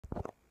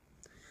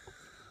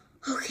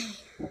Okay,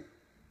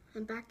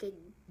 I'm back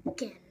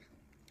again.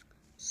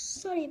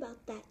 Sorry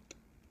about that.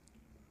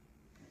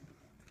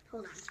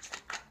 Hold on.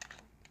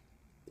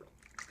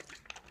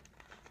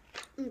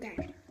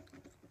 Okay.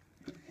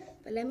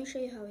 But let me show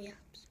you how he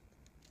hops.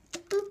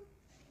 Boop.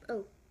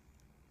 Oh.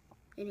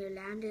 And he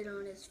landed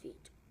on his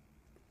feet.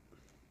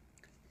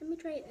 Let me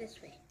try it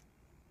this way.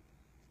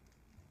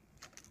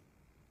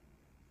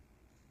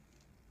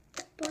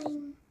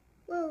 Boing.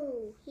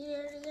 Whoa. He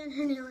did it again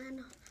and he landed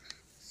on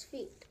his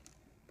feet.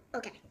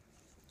 Okay.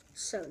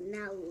 So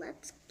now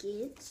let's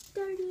get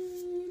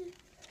started.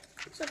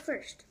 So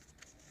first,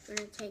 we're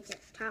going to take it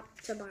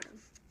top to bottom.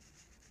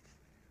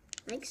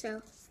 Like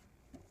so.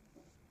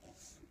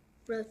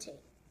 Rotate.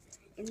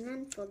 And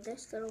then fold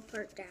this little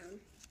part down.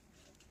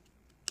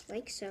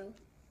 Like so.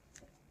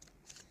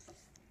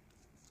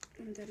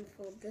 And then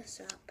fold this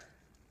up.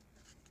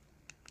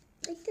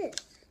 Like this.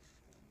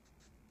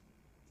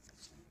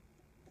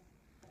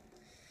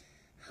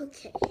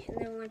 Okay, and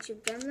then once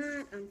you've done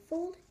that,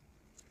 unfold.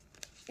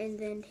 And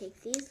then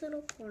take these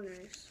little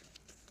corners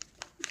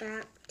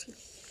back to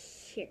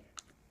here.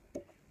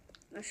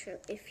 I'll show,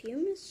 if you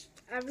missed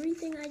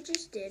everything I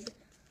just did,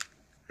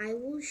 I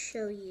will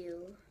show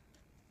you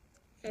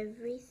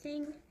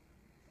everything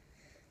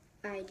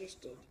I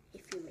just did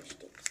if you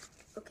missed it.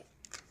 Okay.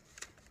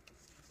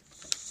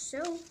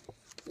 So,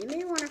 you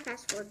may want to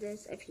fast forward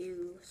this if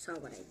you saw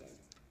what I did.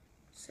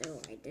 So,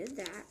 I did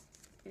that,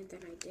 and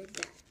then I did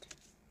that.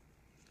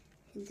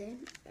 And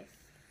then I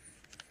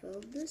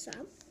filled this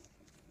up.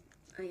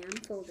 I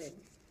unfolded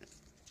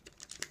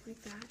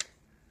like that.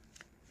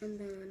 And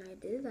then I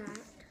did that.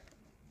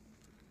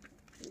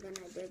 And then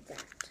I did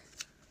that.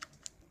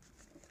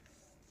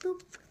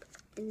 Boop.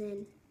 And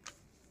then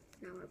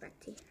now we're back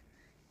to here.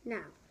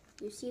 Now,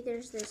 you see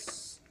there's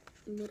this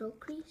middle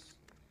crease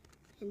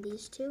and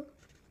these two.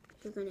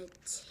 You're going to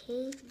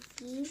take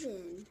these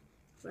in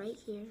right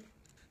here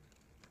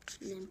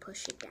and then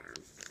push it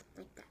down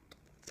like that.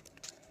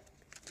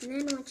 And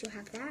then once you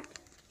have that,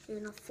 you're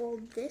going to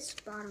fold this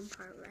bottom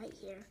part right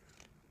here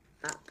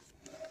up.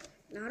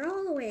 Not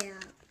all the way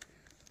up.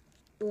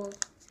 Well,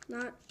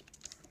 not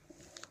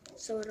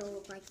so it'll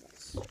look like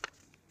this.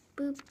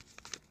 Boop.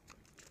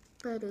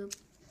 Ba-doop.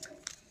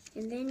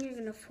 And then you're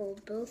going to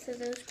fold both of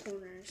those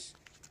corners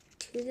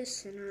to the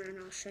center, and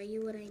I'll show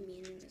you what I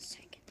mean in a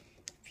second.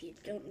 If you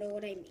don't know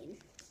what I mean.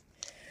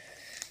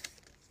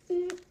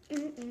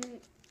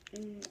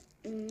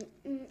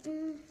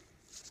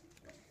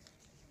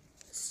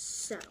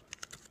 So,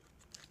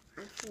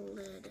 I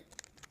folded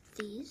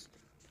these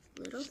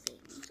little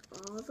things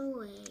all the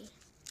way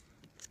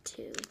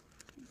to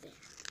there.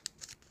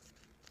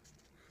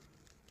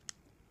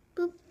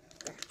 Boop,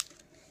 there.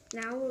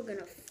 Now we're going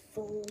to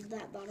fold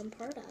that bottom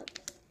part up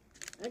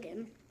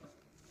again,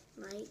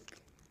 like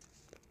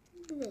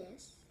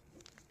this,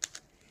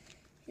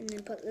 and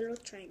then put little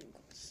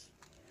triangles.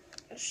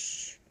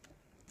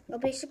 I'll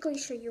basically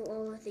show you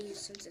all of these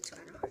since it's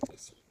kind of hard to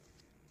see.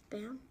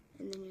 Bam,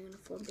 and then you're going to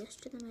fold this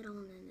to the middle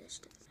and then this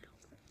to the middle.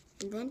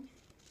 And then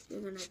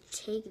you're going to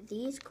take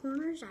these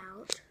corners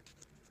out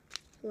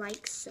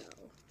like so.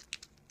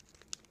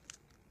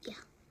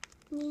 Yeah.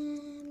 Yum,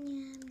 yum,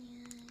 yum.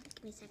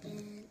 Give me a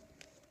second.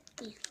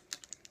 Yeah.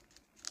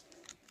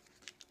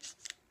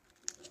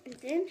 And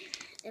then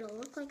it'll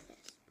look like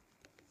this.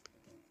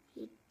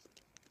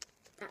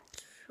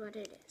 That's what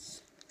it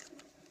is.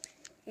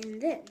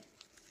 And then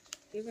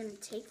you're going to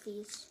take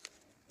these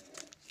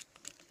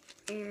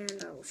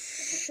and I'll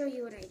show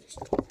you what I just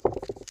did.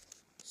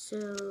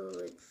 So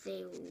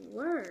they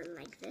were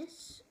like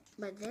this,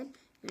 but then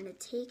you're going to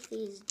take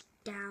these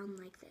down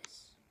like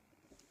this.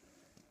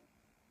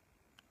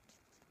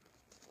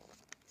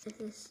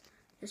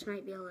 This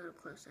might be a little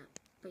close up,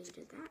 but you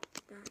did that,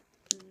 that,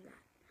 and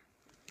that.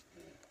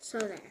 So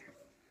there.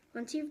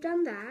 Once you've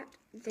done that,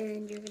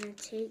 then you're going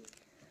to take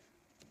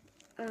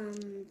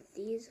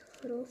these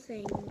little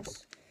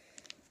things,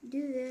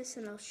 do this,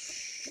 and I'll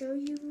show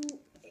you.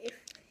 If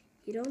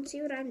you don't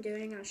see what I'm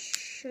doing, I'll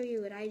show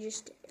you what I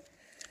just did.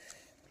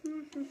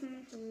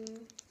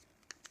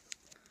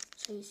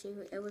 So you see,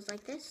 it was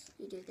like this.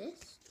 You do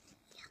this.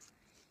 Yeah.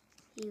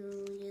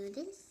 You do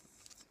this.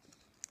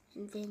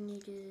 And then you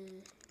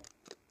do.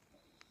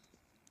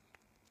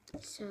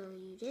 So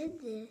you did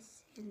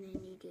this, and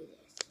then you do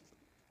this.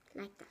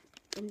 Like that.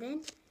 And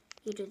then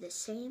you do the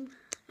same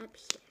up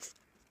here.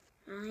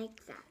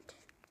 Like that.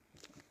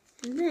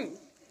 And then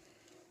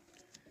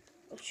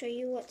I'll show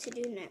you what to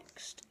do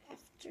next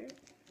after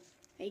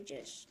I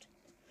just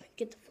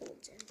get the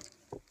folds in.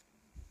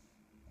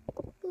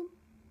 Boop.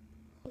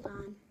 Hold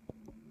on.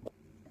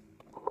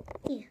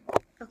 Yeah.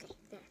 Okay,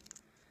 there.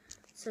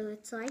 So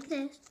it's like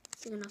this.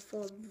 You're going to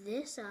fold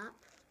this up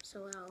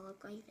so it'll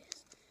look like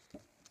this.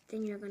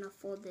 Then you're going to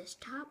fold this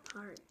top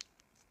part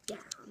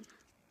down.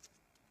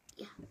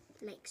 Yeah,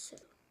 like so.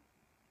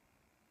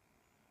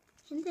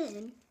 And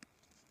then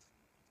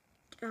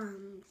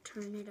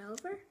turn it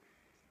over,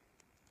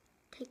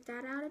 take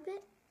that out a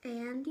bit,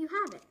 and you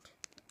have it.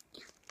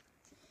 Yeah.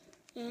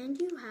 And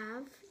you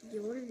have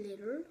your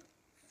little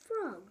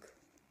frog.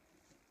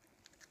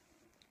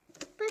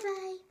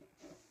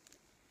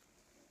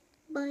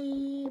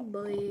 Bye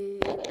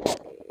bye.